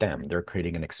about them. They're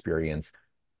creating an experience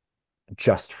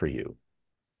just for you.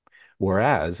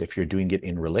 Whereas if you're doing it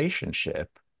in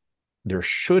relationship, there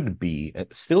should be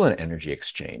still an energy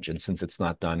exchange. And since it's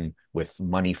not done with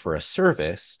money for a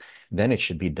service, then it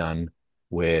should be done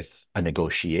with a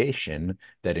negotiation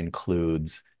that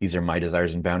includes these are my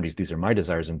desires and boundaries, these are my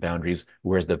desires and boundaries.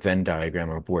 Where's the Venn diagram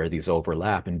of where these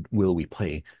overlap? And will we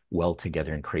play well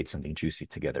together and create something juicy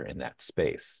together in that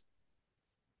space?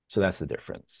 So that's the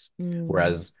difference. Mm,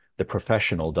 Whereas the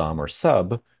professional dom or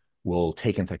sub will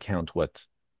take into account what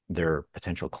their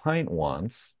potential client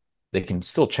wants. They can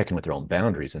still check in with their own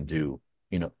boundaries and do,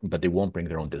 but they won't bring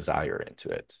their own desire into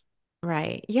it,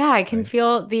 right. Yeah, I can right?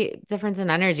 feel the difference in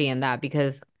energy in that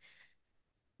because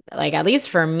like at least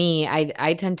for me,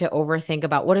 I tend to overthink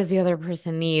about what does the other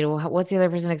person need? What's the other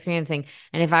person experiencing?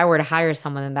 And if I were to hire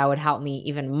someone, then that would help me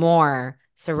even more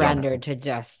You don't surrender have, to it's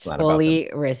just not about them. fully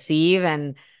receive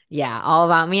and yeah, all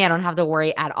about me. I don't have to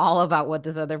worry at all about what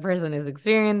this other person is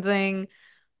experiencing.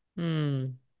 Hmm.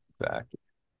 Exactly.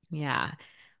 Yeah.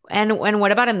 And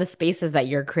what about in the spaces that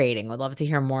you're creating? Would love to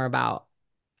hear more about,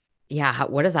 yeah,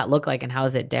 what does that look like and how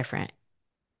is it different?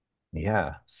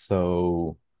 Yeah.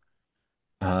 So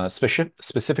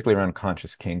specifically around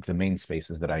conscious kink, the main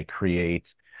spaces that I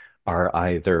create are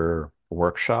either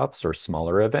workshops or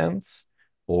smaller events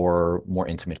or more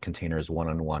intimate containers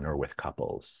one-on-one or with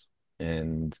couples.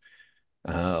 And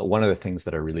one of the things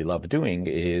that I really love doing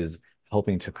is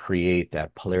helping to create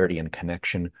that polarity and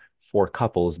connection for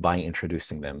couples by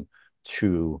introducing them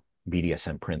to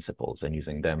BDSM principles and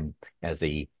using them as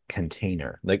a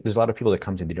container. Like there's a lot of people that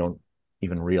come to they don't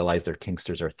even realize they're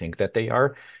kinksters or think that they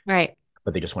are, Right.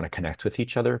 but they just want to connect with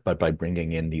each other. But by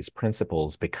bringing in these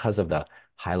principles, because of the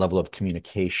high level of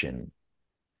communication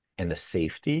and the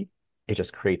safety, it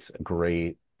just creates a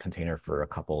great container for a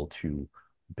couple to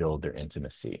build their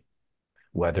intimacy.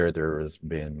 Whether there's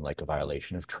been like a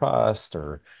violation of trust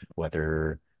or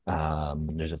whether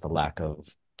there's just a lack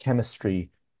of chemistry,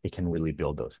 it can really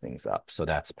build those things up. So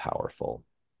that's powerful.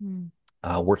 Mm.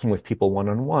 Working with people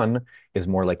one-on-one is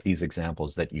more like these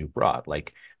examples that you brought.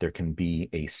 Like there can be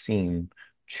a scene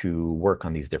to work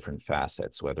on these different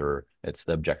facets, whether it's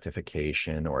the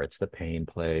objectification or it's the pain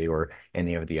play or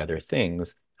any of the other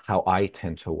things. How I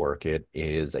tend to work it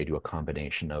is I do a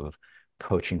combination of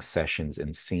coaching sessions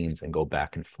and scenes and go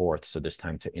back and forth. So there's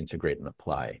time to integrate and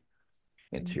apply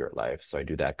into your life. So I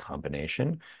do that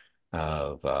combination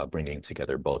of bringing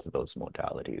together both of those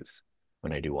modalities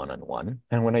when I do one-on-one.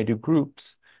 And when I do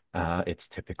groups, it's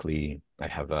typically I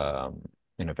have an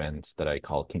event that I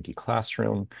call Kinky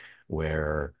Classroom,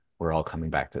 where we're all coming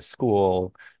back to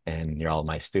school and you're all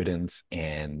my students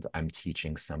and I'm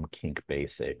teaching some kink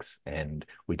basics and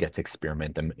we get to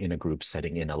experiment them in a group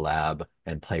setting in a lab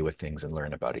and play with things and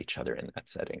learn about each other in that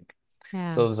setting. Yeah.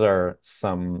 So those are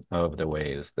some of the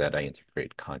ways that I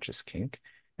integrate conscious kink.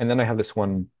 And then I have this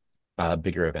one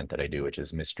bigger event that I do, which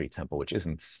is Mystery Temple, which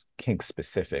isn't kink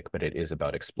specific, but it is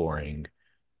about exploring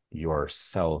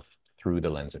yourself through the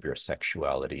lens of your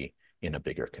sexuality in a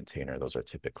bigger container. Those are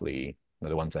typically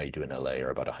the ones I do in LA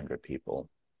are about 100 people.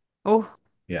 Oh,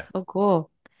 Yeah, so cool.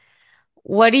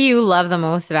 What do you love the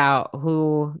most about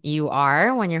who you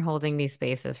are when you're holding these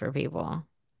spaces for people?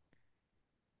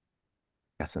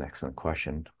 that's an excellent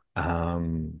question.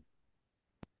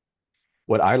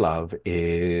 What I love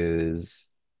is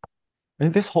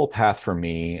and this whole path for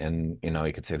me, and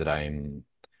you could say that I'm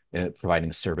providing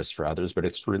a service for others, but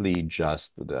it's really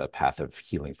just the path of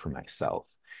healing for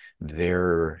myself.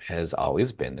 There has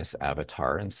always been this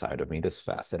avatar inside of me, this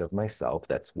facet of myself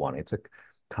that's wanting to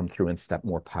come through and step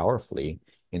more powerfully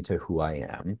into who I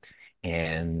am.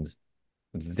 And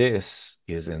this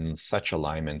is in such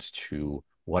alignment to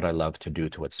what I love to do,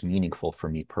 to what's meaningful for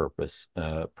me,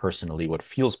 personally, what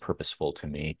feels purposeful to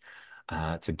me.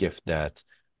 It's a gift that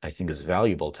I think is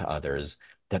valuable to others,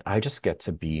 that I just get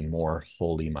to be more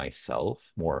wholly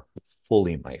myself, more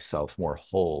fully myself, more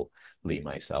wholly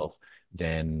myself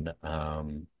than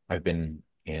I've been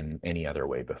in any other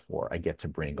way before. I get to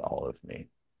bring all of me.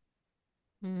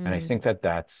 And I Mm, think that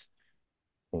that's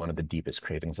one of the deepest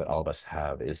cravings that all of us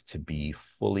have is to be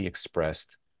fully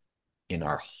expressed in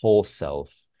our whole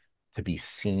self, to be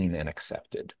seen and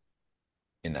accepted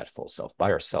in that full self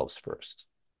by ourselves first,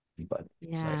 but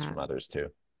it's nice yeah. from others too.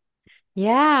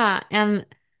 Yeah. And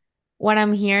what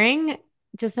I'm hearing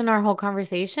just in our whole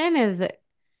conversation is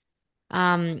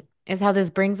how this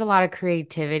brings a lot of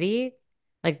creativity,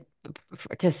 like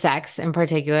to sex in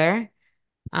particular,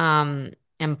 and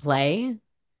play.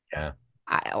 Yeah.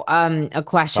 A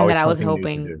question that Always I was something new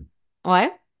to hoping, do.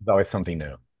 what? It's always something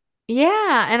new.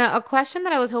 Yeah, and a question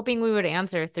that I was hoping we would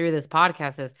answer through this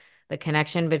podcast is the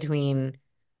connection between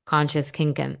conscious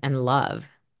kink and love.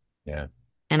 Yeah.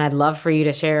 And I'd love for you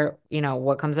to share,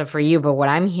 what comes up for you. But what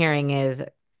I'm hearing is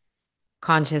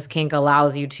conscious kink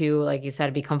allows you to, like you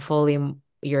said, become fully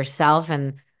yourself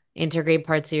and integrate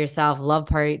parts of yourself, love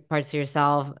parts of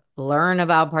yourself, learn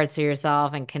about parts of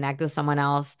yourself, and connect with someone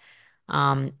else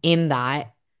in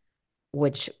that,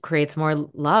 which creates more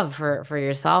love for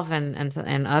yourself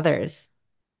and others.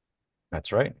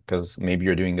 That's right. Because maybe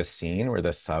you're doing a scene where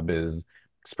the sub is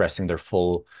expressing their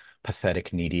full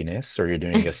pathetic neediness, or you're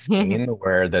doing a scene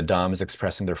where the dom is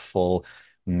expressing their full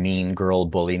mean girl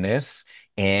bulliness,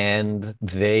 and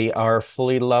they are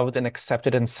fully loved and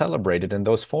accepted and celebrated in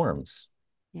those forms,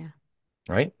 Yeah.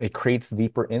 right? It creates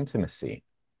deeper intimacy.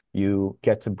 You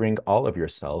get to bring all of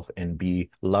yourself and be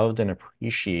loved and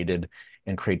appreciated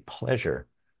and create pleasure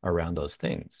around those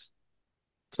things.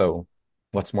 So,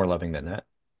 what's more loving than that?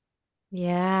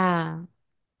 Yeah.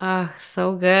 Oh,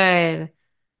 so good.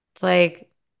 It's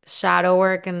like shadow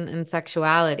work and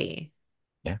sexuality.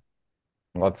 Yeah.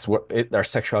 Well, that's what our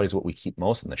sexuality is what we keep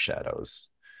most in the shadows,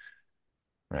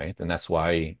 right? And that's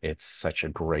why it's such a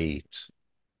great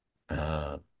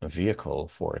vehicle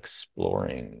for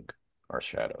exploring our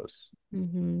shadows.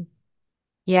 Hmm.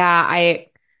 Yeah,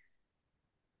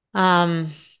 um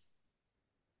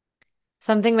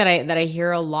something that I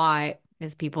hear a lot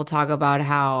is people talk about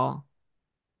how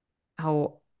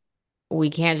we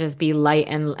can't just be light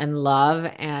and love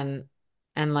and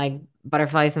like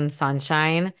butterflies and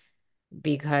sunshine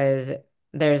because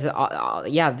there's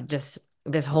yeah, just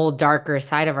this whole darker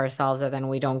side of ourselves that then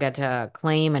we don't get to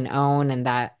claim and own, and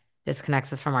that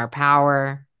disconnects us from our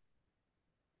power.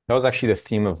 That was actually the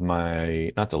theme of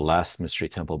my, not the last Mystery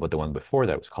Temple, but the one before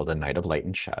that was called A Night of Light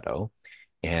and Shadow.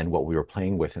 And what we were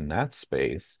playing with in that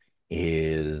space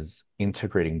is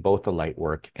integrating both the light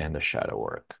work and the shadow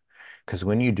work. Because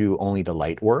when you do only the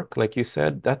light work, like you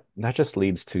said, that just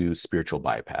leads to spiritual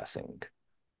bypassing,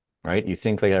 right? You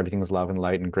think like everything's love and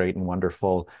light and great and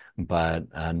wonderful, but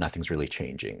nothing's really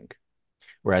changing.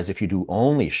 Whereas if you do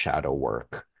only shadow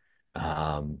work,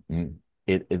 um,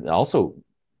 it also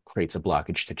creates a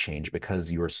blockage to change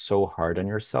because you're so hard on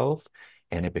yourself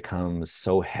and it becomes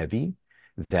so heavy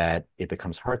that it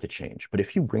becomes hard to change. But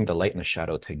if you bring the light and the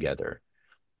shadow together,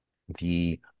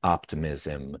 the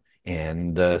optimism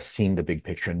and the seeing the big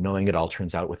picture, knowing it all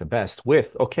turns out with the best,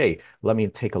 with, okay, let me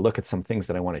take a look at some things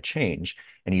that I want to change.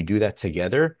 And you do that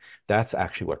together, that's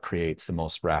actually what creates the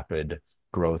most rapid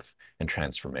growth and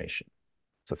transformation.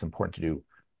 So it's important to do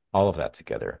all of that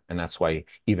together. And that's why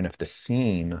even if the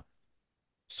scene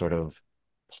sort of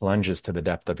plunges to the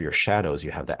depth of your shadows,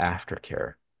 you have the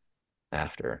aftercare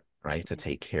after, right? To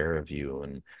take care of you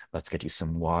and let's get you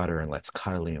some water and let's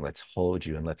cuddle you and let's hold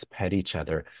you and let's pet each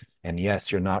other. And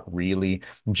yes, you're not really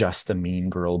just a mean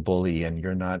girl bully and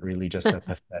you're not really just a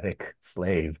pathetic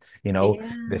slave.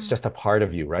 It's Yeah. just a part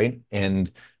of you, right?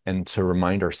 And to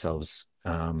remind ourselves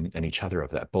and each other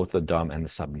of that, both the dom and the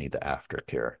sub need the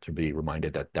aftercare to be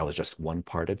reminded that that was just one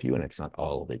part of you and it's not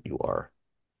all that you are.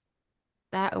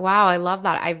 That Wow, I love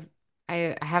that.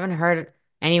 I haven't heard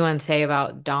anyone say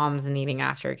about DOMs needing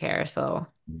aftercare.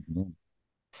 Mhm.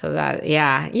 So that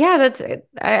yeah. Yeah, that's it.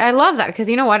 I love that because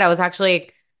you know what? I was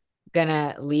actually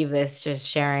gonna leave this just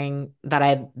sharing that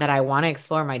I want to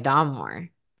explore my dom more.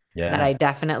 That Yeah, I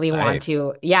definitely want nice.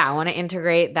 to, yeah, I want to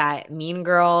integrate that mean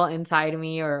girl inside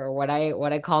me, or what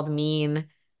I called mean.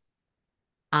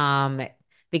 Um,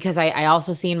 because I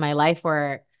also see in my life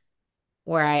where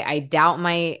I doubt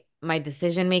my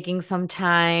decision making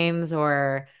sometimes,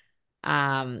 or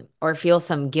feel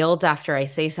some guilt after I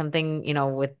say something,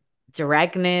 with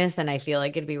directness, and I feel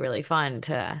like it'd be really fun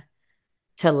to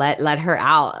let her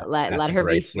out, That's let a her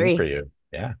be great scene for free, you.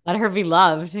 Yeah, let her be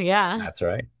loved. Yeah. that's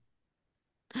right.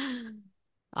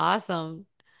 Awesome.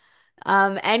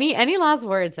 Any last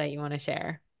words that you want to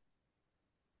share?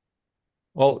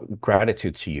 Well,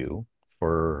 gratitude to you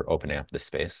for opening up this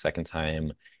space. Second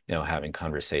time, having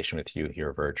conversation with you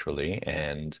here virtually,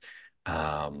 and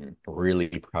really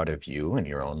proud of you and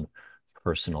your own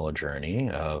personal journey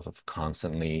of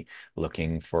constantly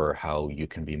looking for how you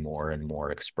can be more and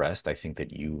more expressed. I think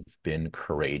that you've been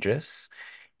courageous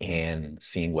and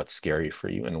seeing what's scary for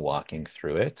you and walking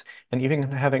through it, and even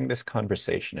having this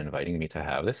conversation, inviting me to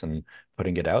have this and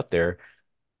putting it out there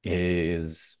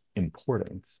is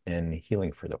important and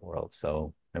healing for the world.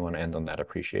 So I want to end on that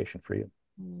appreciation for you.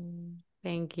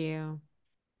 Thank you.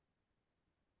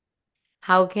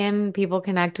 How can people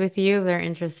connect with you if they're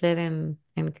interested in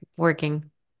working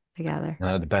together?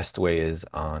 The best way is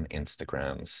on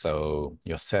Instagram. So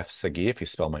Yossef Sagi, if you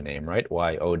spell my name right,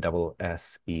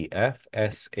 Yossefsagi,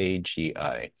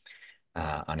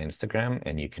 on Instagram.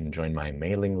 And you can join my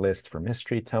mailing list for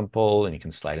Mystery Temple, and you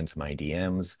can slide into my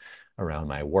DMs around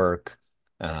my work.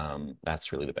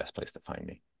 That's really the best place to find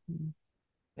me. Mm.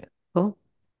 Yeah. Cool.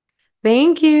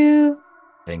 Thank you.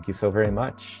 Thank you so very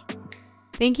much.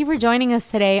 Thank you for joining us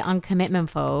today on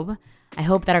Commitment Phobe. I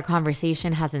hope that our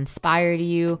conversation has inspired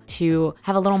you to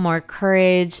have a little more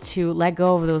courage to let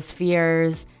go of those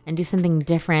fears and do something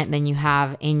different than you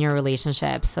have in your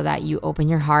relationships so that you open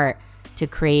your heart to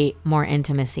create more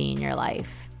intimacy in your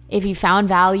life. If you found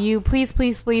value, please,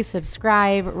 please, please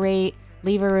subscribe, rate,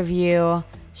 leave a review,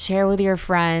 share with your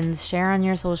friends, share on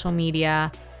your social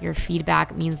media. Your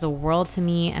feedback means the world to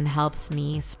me and helps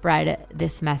me spread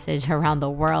this message around the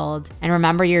world. And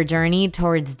remember, your journey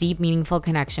towards deep, meaningful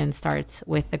connection starts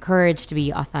with the courage to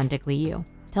be authentically you.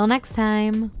 Till next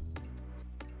time.